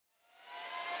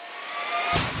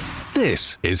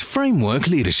This is Framework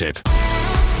Leadership.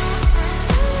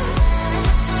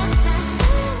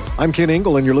 I'm Ken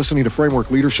Engel, and you're listening to Framework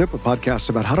Leadership, a podcast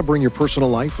about how to bring your personal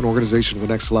life and organization to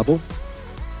the next level.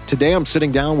 Today, I'm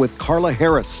sitting down with Carla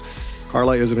Harris.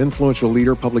 Carla is an influential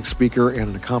leader, public speaker, and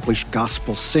an accomplished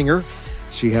gospel singer.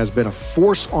 She has been a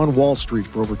force on Wall Street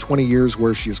for over 20 years,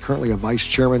 where she is currently a vice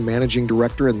chairman, managing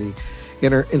director in the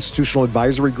Interinstitutional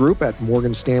Advisory Group at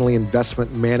Morgan Stanley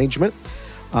Investment Management.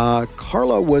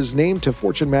 Carla was named to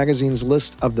Fortune magazine's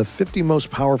list of the 50 most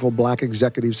powerful Black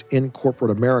executives in corporate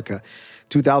America.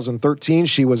 2013,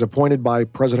 she was appointed by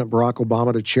President Barack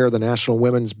Obama to chair the National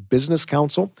Women's Business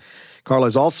Council. Carla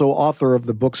is also author of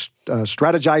the books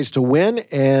Strategize to Win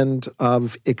and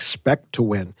of Expect to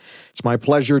Win. It's my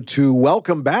pleasure to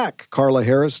welcome back Carla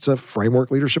Harris to Framework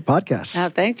Leadership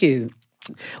Podcast. Thank you.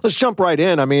 Let's jump right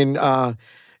in. I mean,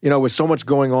 with so much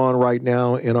going on right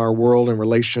now in our world in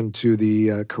relation to the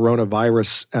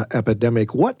coronavirus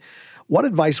epidemic, what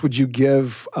advice would you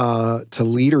give to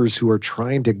leaders who are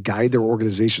trying to guide their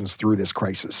organizations through this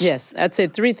crisis? Yes, I'd say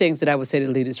three things that I would say to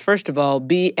leaders. First of all,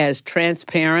 be as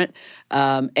transparent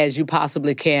as you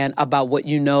possibly can about what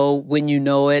you know, when you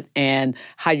know it, and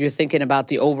how you're thinking about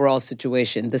the overall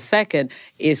situation. The second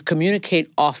is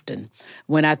communicate often.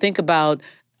 When I think about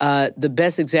the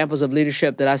best examples of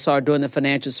leadership that I saw during the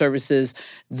financial services,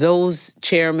 those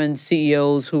chairmen,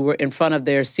 CEOs who were in front of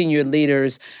their senior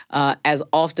leaders as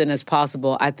often as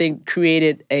possible, I think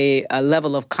created a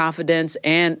level of confidence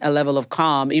and a level of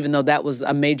calm, even though that was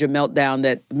a major meltdown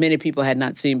that many people had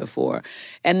not seen before.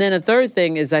 And then a third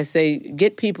thing is I say,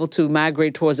 get people to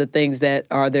migrate towards the things that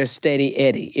are their steady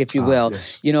eddy, if you will.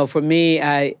 Yes. You know, for me,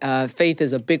 faith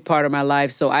is a big part of my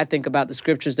life, so I think about the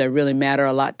scriptures that really matter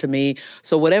a lot to me.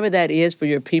 So whatever that is for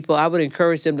your people, I would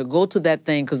encourage them to go to that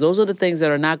thing, because those are the things that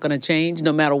are not going to change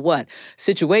no matter what.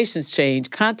 Situations change,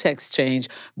 contexts change,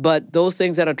 but those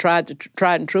things that are tried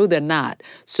and true, they're not.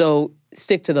 So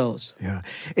stick to those. Yeah.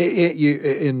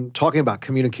 In talking about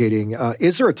communicating,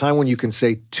 is there a time when you can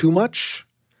say too much?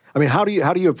 I mean, how do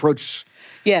you approach?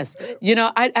 Yes. You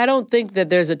know, I don't think that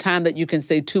there's a time that you can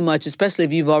say too much, especially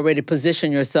if you've already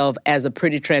positioned yourself as a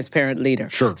pretty transparent leader.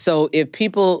 Sure. So if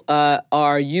people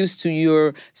are used to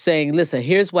your saying, listen,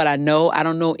 here's what I know. I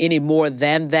don't know any more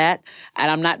than that,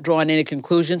 and I'm not drawing any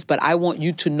conclusions, but I want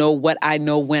you to know what I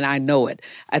know when I know it.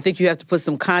 I think you have to put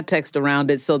some context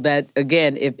around it so that,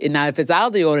 again, if it's out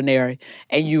of the ordinary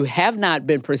and you have not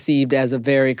been perceived as a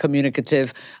very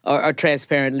communicative or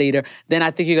transparent leader, then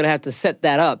I think you're going to have to set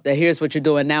that up, that here's what you're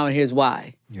doing now, and here's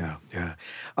why. Yeah.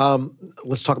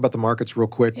 Let's talk about the markets real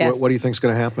quick. Yes. What do you think is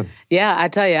going to happen? Yeah, I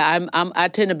tell you, I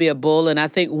tend to be a bull, and I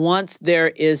think once there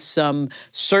is some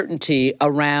certainty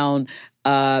around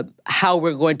how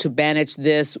we're going to manage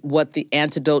this, what the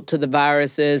antidote to the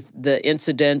virus is, the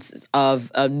incidence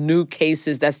of new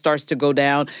cases that starts to go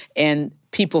down, and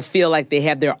people feel like they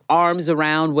have their arms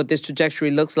around what this trajectory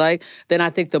looks like, then I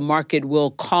think the market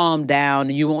will calm down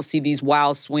and you won't see these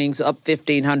wild swings up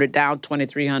 1,500, down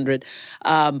 2,300.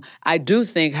 I do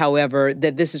think, however,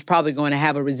 that this is probably going to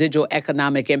have a residual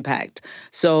economic impact.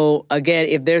 So again,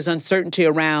 if there's uncertainty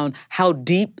around how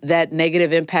deep that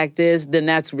negative impact is, then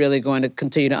that's really going to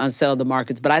continue to unsettle the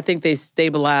markets. But I think they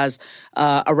stabilize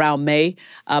around May.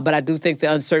 But I do think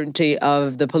the uncertainty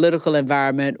of the political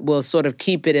environment will sort of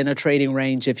keep it in a trading range,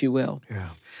 if you will. Yeah.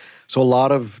 So a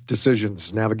lot of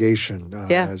decisions, navigation,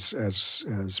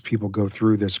 as people go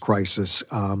through this crisis.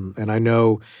 And I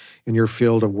know in your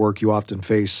field of work, you often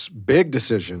face big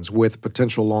decisions with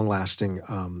potential long-lasting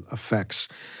effects.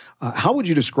 How would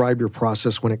you describe your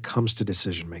process when it comes to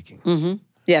decision-making? Mm-hmm.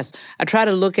 Yes. I try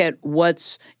to look at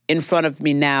what's in front of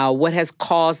me now, what has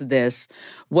caused this,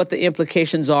 what the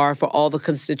implications are for all the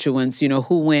constituents, you know,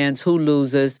 who wins, who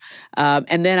loses.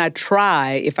 And then I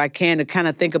try, if I can, to kind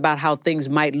of think about how things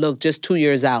might look just 2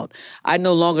 years out. I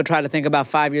no longer try to think about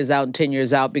 5 years out and 10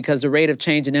 years out, because the rate of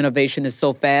change and innovation is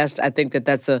so fast. I think that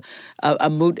that's a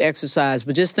moot exercise.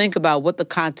 But just think about what the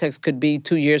context could be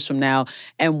 2 years from now,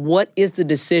 and what is the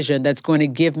decision that's going to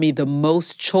give me the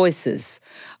most choices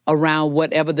around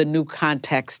whatever the new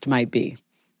context might be.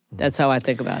 That's how I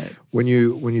think about it. When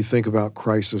you think about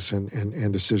crisis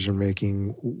and decision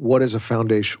making, what is a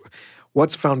foundation?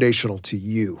 What's foundational to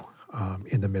you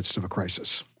in the midst of a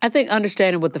crisis? I think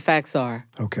understanding what the facts are.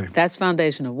 Okay, that's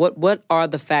foundational. What are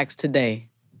the facts today?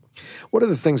 What are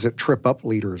the things that trip up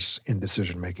leaders in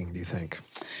decision making, do you think?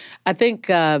 I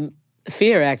think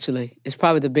Fear, actually, is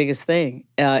probably the biggest thing.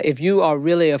 If you are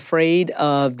really afraid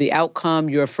of the outcome,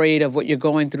 you're afraid of what you're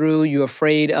going through, you're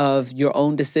afraid of your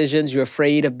own decisions, you're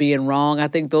afraid of being wrong, I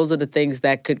think those are the things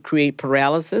that could create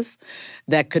paralysis,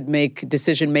 that could make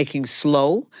decision-making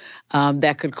slow,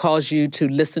 that could cause you to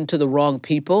listen to the wrong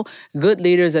people. Good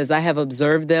leaders, as I have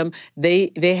observed them, they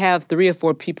have 3 or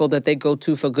 4 people that they go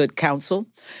to for good counsel.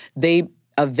 They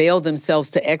avail themselves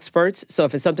to experts. So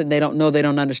if it's something they don't know, they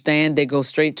don't understand, they go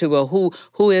straight to, well,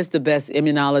 who is the best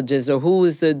immunologist, or who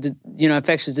is the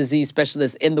infectious disease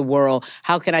specialist in the world?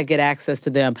 How can I get access to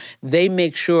them? They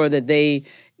make sure that they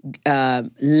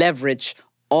leverage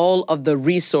all of the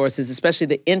resources, especially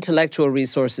the intellectual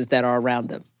resources that are around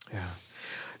them. Yeah.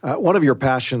 One of your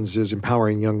passions is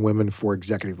empowering young women for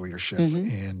executive leadership.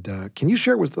 Mm-hmm. And can you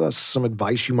share with us some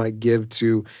advice you might give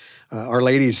to our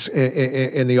ladies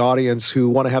in the audience who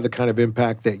want to have the kind of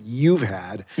impact that you've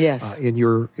had in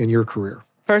your career?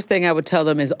 First thing I would tell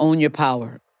them is own your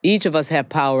power. Each of us have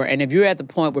power, and if you're at the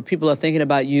point where people are thinking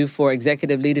about you for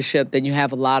executive leadership, then you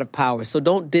have a lot of power. So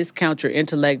don't discount your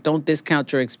intellect, don't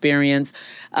discount your experience,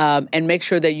 and make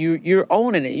sure that you're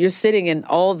owning it. You're sitting in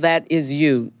all that is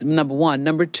you, number one.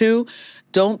 Number two,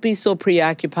 don't be so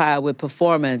preoccupied with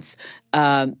performance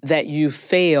that you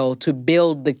fail to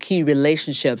build the key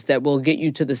relationships that will get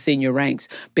you to the senior ranks,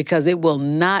 because it will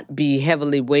not be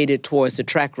heavily weighted towards the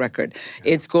track record.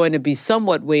 Yeah. It's going to be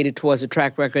somewhat weighted towards the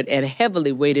track record and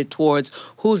heavily weighted towards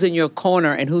who's in your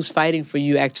corner and who's fighting for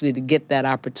you actually to get that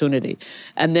opportunity.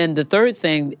 And then the third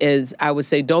thing is, I would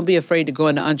say, don't be afraid to go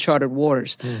into uncharted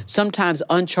waters. Sometimes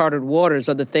uncharted waters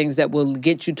are the things that will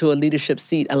get you to a leadership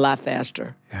seat a lot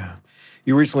faster. Yeah.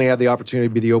 You recently had the opportunity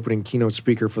to be the opening keynote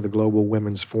speaker for the Global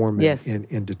Women's Forum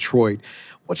in Detroit.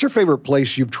 What's your favorite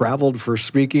place you've traveled for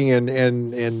speaking,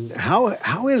 and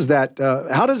how is that?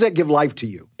 How does that give life to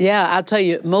you? Yeah, I'll tell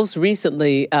you. Most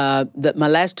recently, my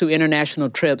last 2 international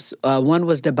trips, one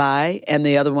was Dubai and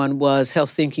the other one was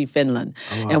Helsinki, Finland.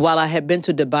 Oh, wow. And while I had been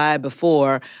to Dubai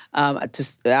before,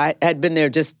 I had been there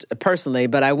just personally,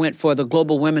 but I went for the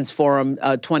Global Women's Forum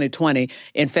 2020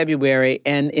 in February,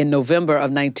 and in November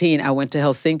of 19, I went to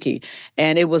Helsinki,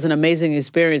 and it was an amazing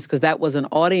experience because that was an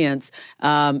audience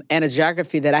and a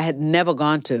geography that I had never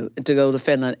gone to go to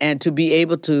Finland, and to be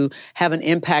able to have an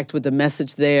impact with the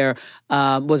message there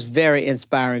was very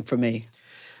inspiring for me.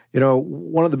 You know,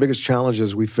 one of the biggest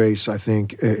challenges we face, I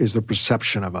think, is the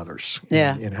perception of others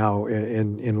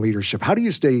in leadership. How do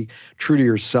you stay true to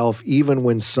yourself even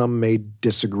when some may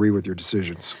disagree with your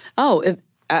decisions?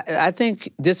 I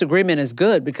think disagreement is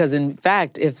good, because, in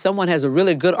fact, if someone has a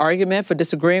really good argument for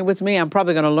disagreeing with me, I'm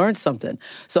probably going to learn something.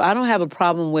 So I don't have a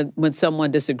problem when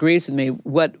someone disagrees with me.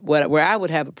 Where I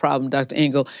would have a problem, Dr.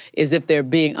 Engel, is if they're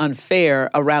being unfair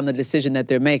around the decision that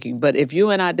they're making. But if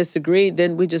you and I disagree,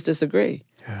 then we just disagree.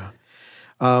 Yeah.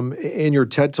 In your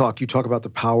TED Talk, you talk about the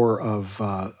power of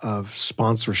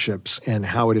sponsorships and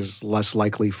how it is less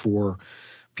likely for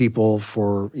people,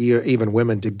 for even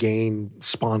women, to gain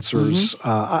sponsors.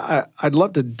 Mm-hmm. I'd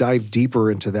love to dive deeper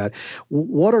into that.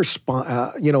 What are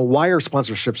why are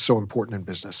sponsorships so important in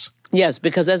business? Yes,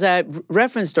 because as I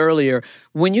referenced earlier,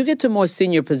 when you get to more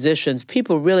senior positions,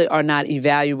 people really are not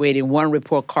evaluating one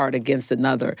report card against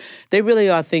another. They really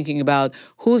are thinking about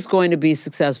who's going to be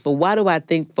successful. Why do I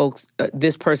think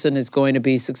this person is going to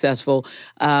be successful?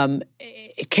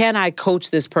 Can I coach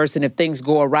this person if things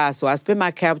go awry? So I spend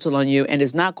my capital on you and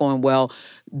it's not going well.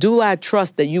 Do I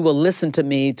trust that you will listen to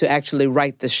me to actually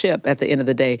right the ship at the end of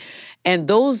the day? And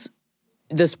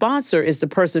the sponsor is the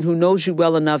person who knows you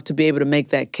well enough to be able to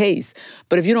make that case.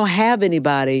 But if you don't have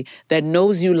anybody that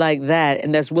knows you like that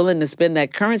and that's willing to spend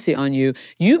that currency on you,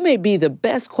 you may be the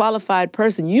best qualified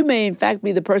person. You may, in fact,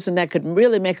 be the person that could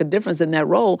really make a difference in that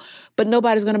role, but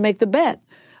nobody's going to make the bet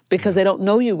because they don't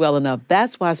know you well enough.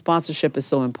 That's why sponsorship is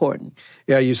so important.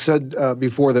 Yeah, you said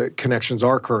before that connections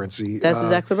are currency. That's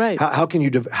exactly right. How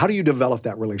do you develop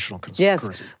that relational currency?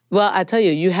 Yes. Well, I tell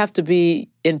you have to be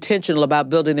intentional about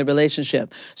building the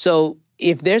relationship. So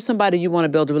if there's somebody you want to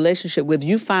build a relationship with,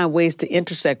 you find ways to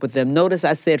intersect with them. Notice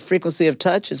I said frequency of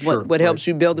touch is what helps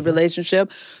you build the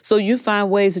relationship. So you find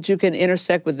ways that you can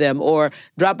intersect with them, or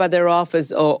drop by their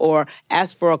office, or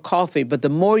ask for a coffee. But the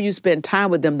more you spend time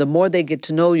with them, the more they get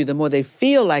to know you, the more they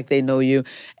feel like they know you,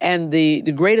 and the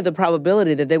greater the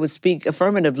probability that they would speak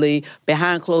affirmatively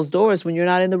behind closed doors when you're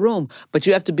not in the room. But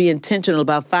you have to be intentional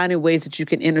about finding ways that you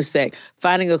can intersect,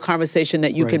 finding a conversation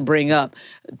that you can bring up,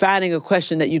 finding a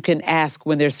question that you can ask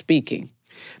when they're speaking.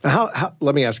 Now,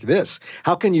 let me ask you this.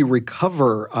 How can you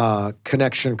recover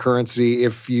connection currency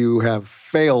if you have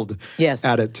failed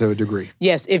at it to a degree?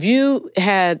 Yes. If you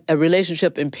had a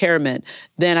relationship impairment,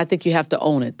 then I think you have to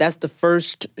own it. That's the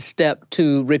first step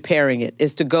to repairing it,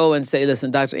 is to go and say,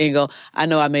 listen, Dr. Engel, I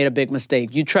know I made a big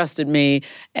mistake. You trusted me,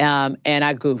 and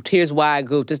I goofed. Here's why I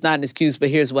goofed. It's not an excuse, but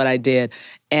here's what I did.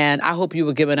 And I hope you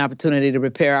will give an opportunity to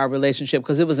repair our relationship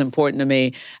because it was important to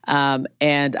me.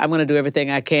 And I'm going to do everything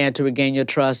I can to regain your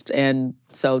trust. And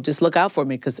so just look out for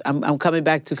me because I'm coming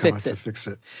back to fix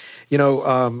it. You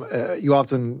know, you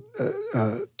often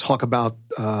talk about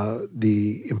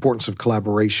the importance of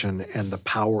collaboration and the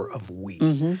power of we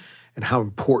and how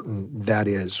important that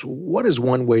is. What is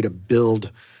one way to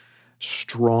build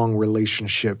strong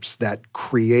relationships that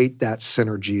create that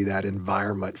synergy, that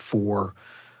environment for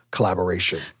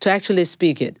collaboration? To actually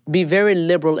speak it. Be very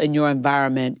liberal in your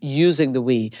environment using the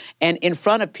we. And in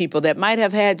front of people that might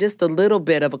have had just a little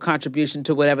bit of a contribution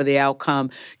to whatever the outcome,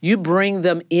 you bring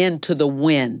them into the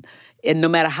win. And no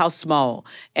matter how small.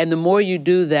 And the more you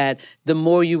do that, the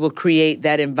more you will create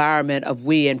that environment of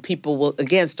we, and people will,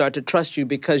 again, start to trust you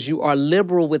because you are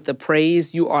liberal with the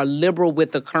praise. You are liberal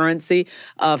with the currency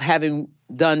of having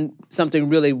done something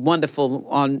really wonderful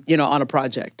on a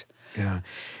project. Yeah.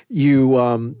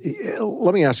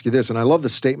 Let me ask you this, and I love the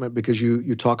statement because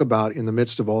you talk about in the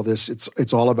midst of all this,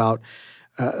 it's all about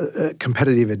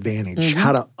competitive advantage,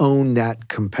 how to own that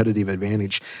competitive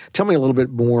advantage. Tell me a little bit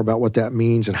more about what that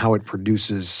means and how it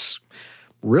produces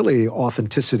really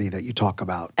authenticity that you talk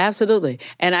about. Absolutely.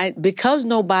 And because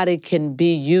nobody can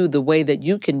be you the way that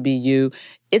you can be you,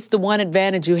 it's the one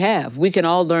advantage you have. We can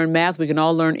all learn math, we can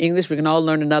all learn English, we can all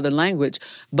learn another language,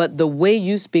 but the way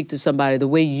you speak to somebody, the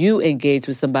way you engage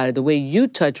with somebody, the way you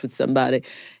touch with somebody,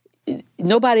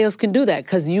 nobody else can do that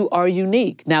because you are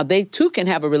unique. Now, they too can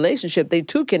have a relationship. They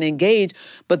too can engage,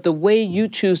 but the way you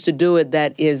choose to do it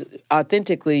that is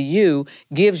authentically you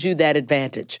gives you that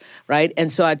advantage, right?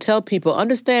 And so I tell people,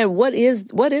 understand what is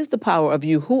the power of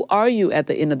you? Who are you at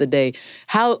the end of the day?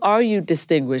 How are you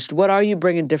distinguished? What are you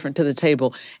bringing different to the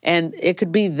table? And it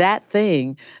could be that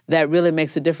thing that really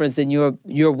makes a difference in your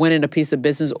winning a piece of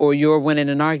business or you're winning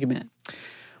an argument.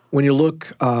 When you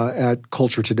look at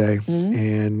culture today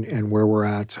and where we're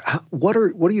at, what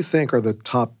do you think are the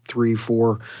top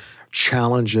 3-4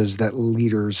 challenges that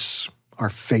leaders are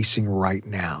facing right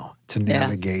now to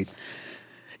navigate?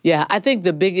 Yeah, I think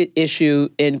the big issue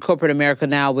in corporate America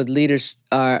now with leaders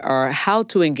are how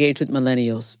to engage with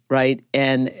millennials, right?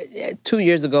 And 2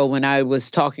 years ago when I was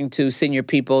talking to senior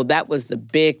people, that was the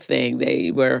big thing.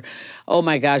 They were, oh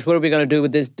my gosh, what are we going to do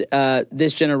with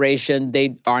this generation?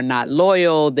 They are not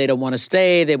loyal. They don't want to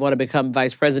stay. They want to become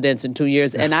vice presidents in 2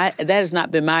 years. And that has not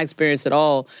been my experience at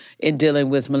all in dealing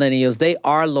with millennials. They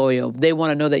are loyal. They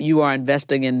want to know that you are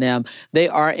investing in them. They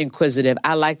are inquisitive.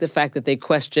 I like the fact that they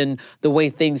question the way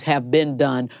things have been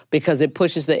done because it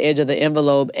pushes the edge of the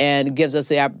envelope and gives us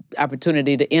the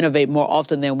opportunity to innovate more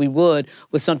often than we would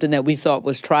with something that we thought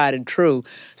was tried and true.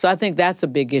 So I think that's a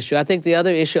big issue. I think the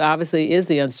other issue, obviously, is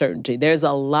the uncertainty. There's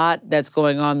a lot that's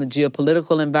going on in the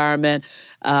geopolitical environment.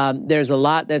 There's a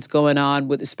lot that's going on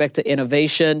with respect to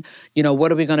innovation. You know,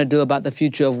 what are we going to do about the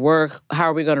future of work? How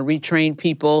are we going to retrain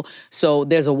people? So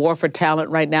there's a war for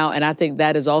talent right now, and I think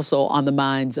that is also on the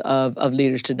minds of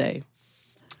leaders today.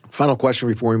 Final question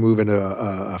before we move into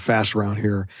a fast round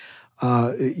here.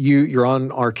 You're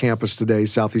on our campus today,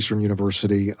 Southeastern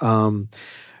University.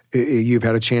 You've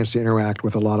had a chance to interact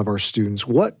with a lot of our students.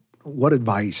 What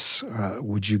advice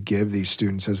would you give these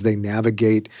students as they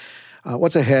navigate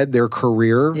what's ahead, their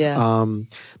career,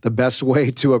 the best way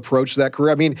to approach that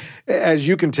career? I mean, as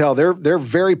you can tell, they're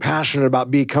very passionate about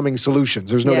becoming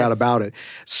solutions. There's no doubt about it.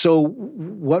 So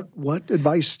what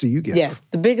advice do you give? Yes,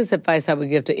 the biggest advice I would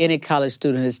give to any college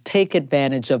student is take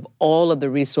advantage of all of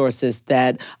the resources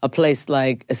that a place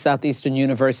like Southeastern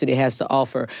University has to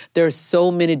offer. There are so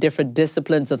many different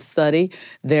disciplines of study.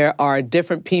 There are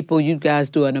different people. You guys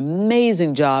do an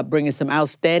amazing job bringing some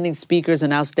outstanding speakers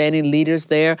and outstanding leaders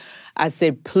there. I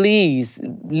say, please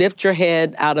lift your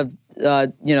head out of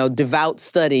devout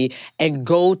study and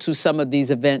go to some of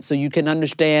these events so you can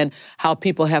understand how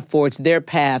people have forged their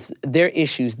paths, their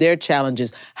issues, their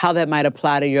challenges, how that might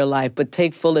apply to your life, but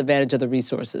take full advantage of the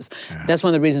resources. Yeah. That's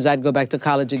one of the reasons I'd go back to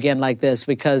college again like this,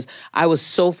 because I was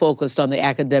so focused on the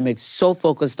academics, so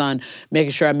focused on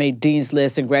making sure I made Dean's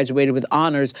List and graduated with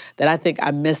honors that I think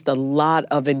I missed a lot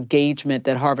of engagement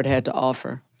that Harvard had to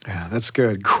offer. Yeah, that's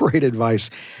good. Great advice.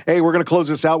 Hey, we're going to close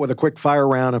this out with a quick fire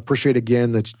round. Appreciate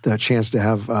again the chance to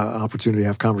have opportunity to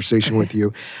have conversation with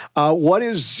you. What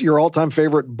is your all-time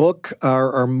favorite book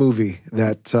or movie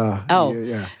that?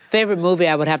 Favorite movie,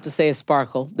 I would have to say, is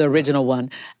Sparkle, the original one.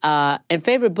 And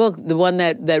favorite book, the one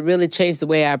that really changed the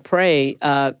way I pray,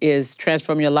 is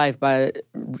Transform Your Life by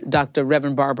Dr.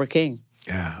 Reverend Barbara King.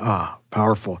 Yeah,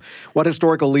 powerful. What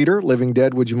historical leader, living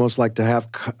dead, would you most like to have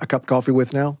a cup of coffee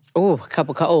with now?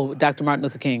 Dr. Martin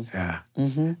Luther King. Yeah.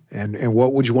 Mm-hmm. And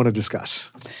what would you want to discuss?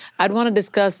 I'd want to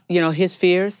discuss, his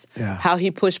fears, how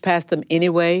he pushed past them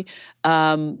anyway.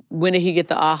 When did he get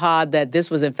the aha that this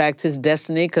was, in fact, his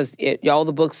destiny? Because all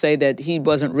the books say that he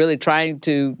wasn't really trying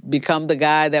to become the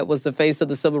guy that was the face of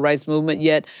the civil rights movement,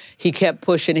 yet he kept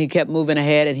pushing, he kept moving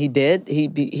ahead, and he did.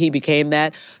 He became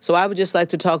that. So I would just like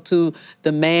to talk to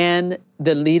the man,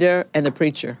 the leader, and the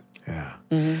preacher. Yeah.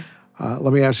 Mm-hmm.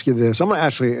 Let me ask you this. I'm going to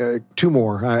ask you two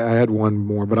more. I had one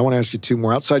more, but I want to ask you two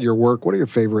more. Outside your work, what are your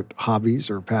favorite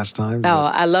hobbies or pastimes?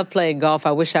 I love playing golf.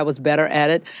 I wish I was better at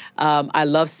it. I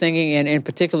love singing and, in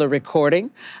particular,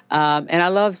 recording. And I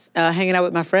love hanging out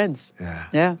with my friends.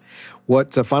 Yeah.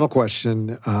 What, final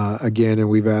question, again, and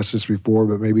we've asked this before,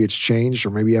 but maybe it's changed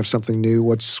or maybe you have something new.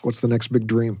 What's the next big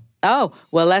dream? Oh,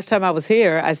 well, last time I was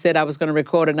here, I said I was going to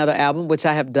record another album, which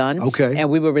I have done. Okay. And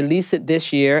we will release it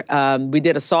this year. We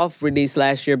did a soft release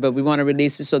last year, but we want to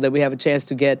release it so that we have a chance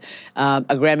to get a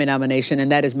Grammy nomination.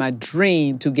 And that is my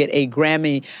dream, to get a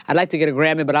Grammy. I'd like to get a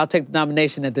Grammy, but I'll take the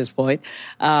nomination at this point.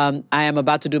 I am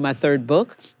about to do my third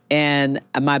book. And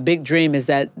my big dream is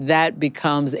that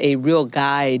becomes a real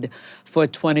guide for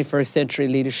 21st century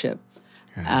leadership.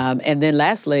 And then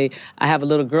lastly, I have a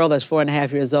little girl that's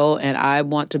 4.5 years old, and I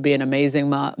want to be an amazing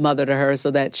mother to her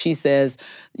so that she says,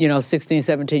 16,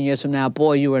 17 years from now,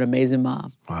 boy, you were an amazing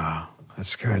mom. Wow,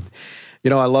 that's good.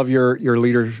 I love your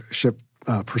leadership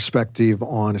perspective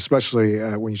on, especially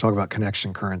when you talk about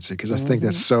connection currency, because I think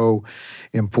that's so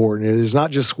important. It is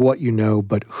not just what you know,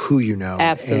 but who you know.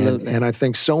 Absolutely. And I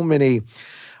think so many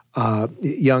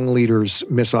young leaders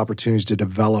miss opportunities to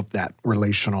develop that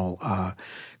relational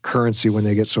currency when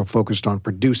they get so focused on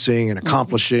producing and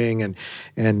accomplishing and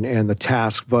the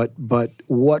task. But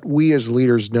what we as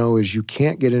leaders know is you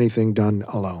can't get anything done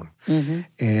alone. Mm-hmm.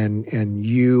 And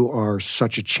you are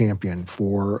such a champion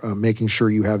for making sure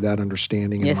you have that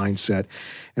understanding and mindset.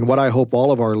 And what I hope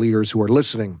all of our leaders who are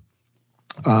listening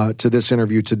to this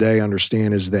interview today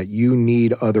understand is that you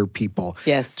need other people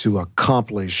to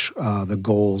accomplish the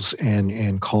goals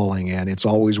and calling, and it's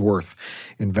always worth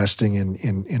investing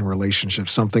in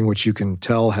relationships, something which you can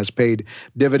tell has paid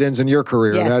dividends in your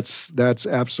career. That's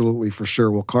absolutely for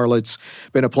sure. Well, Carla, it's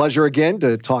been a pleasure again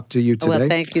to talk to you today. Well,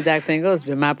 thank you, Dr. Engel. It's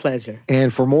been my pleasure.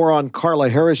 And for more on Carla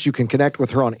Harris, you can connect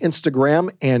with her on Instagram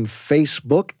and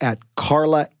Facebook at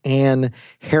Carla Ann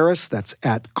Harris. That's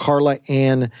at Carla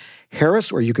Ann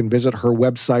Harris, or you can visit her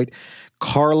website,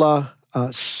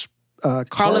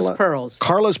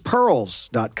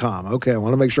 carlaspearls.com. Okay, I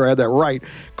want to make sure I had that right.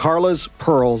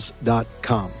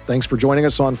 carlaspearls.com. Thanks for joining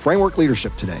us on Framework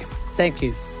Leadership today. Thank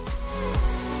you.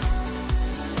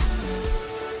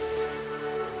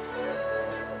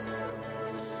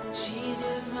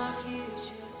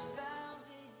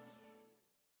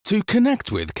 To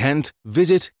connect with Kent,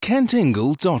 visit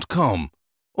kentingle.com.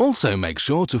 Also make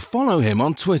sure to follow him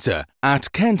on Twitter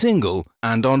at Kent Ingle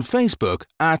and on Facebook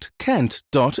at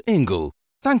kent.ingle.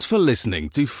 Thanks for listening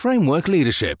to Framework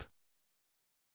Leadership.